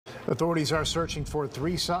Authorities are searching for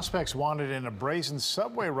three suspects wanted in a brazen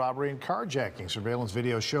subway robbery and carjacking. Surveillance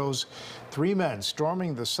video shows three men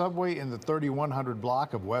storming the subway in the 3100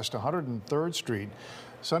 block of West 103rd Street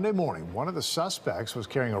Sunday morning. One of the suspects was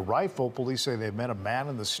carrying a rifle. Police say they met a man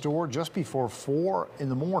in the store just before 4 in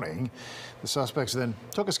the morning. The suspects then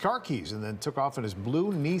took his car keys and then took off in his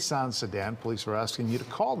blue Nissan sedan. Police are asking you to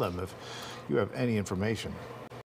call them if you have any information.